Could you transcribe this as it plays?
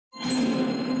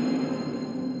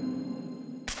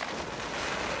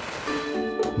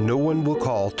No one will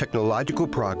call technological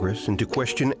progress into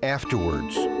question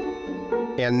afterwards.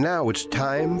 And now it's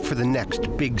time for the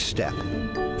next big step.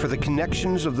 For the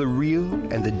connections of the real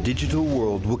and the digital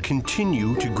world will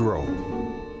continue to grow.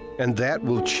 And that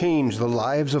will change the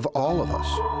lives of all of us.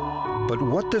 But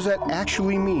what does that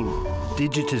actually mean?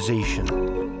 Digitization.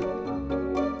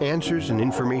 Answers and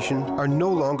information are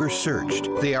no longer searched.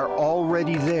 They are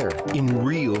already there in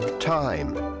real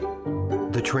time.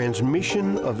 The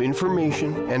transmission of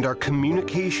information and our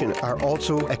communication are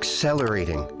also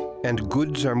accelerating. And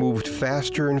goods are moved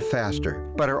faster and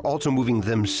faster, but are also moving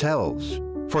themselves.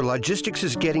 For logistics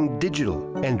is getting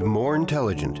digital and more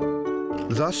intelligent.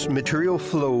 Thus, material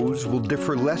flows will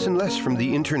differ less and less from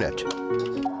the internet.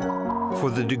 For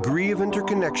the degree of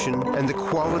interconnection and the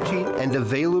quality and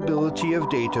availability of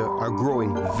data are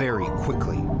growing very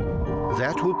quickly.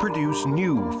 That will produce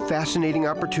new, fascinating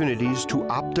opportunities to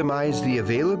optimize the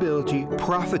availability,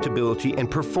 profitability, and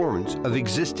performance of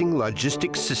existing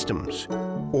logistics systems,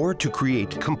 or to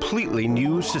create completely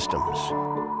new systems.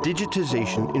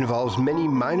 Digitization involves many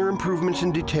minor improvements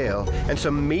in detail and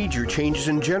some major changes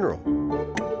in general.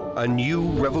 A new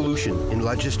revolution in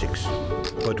logistics.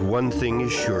 But one thing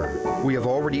is sure. We have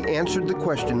already answered the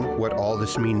question what all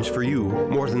this means for you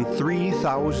more than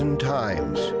 3,000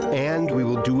 times. And we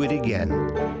will do it again.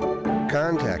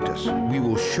 Contact us. We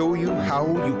will show you how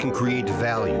you can create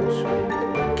values.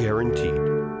 Guaranteed.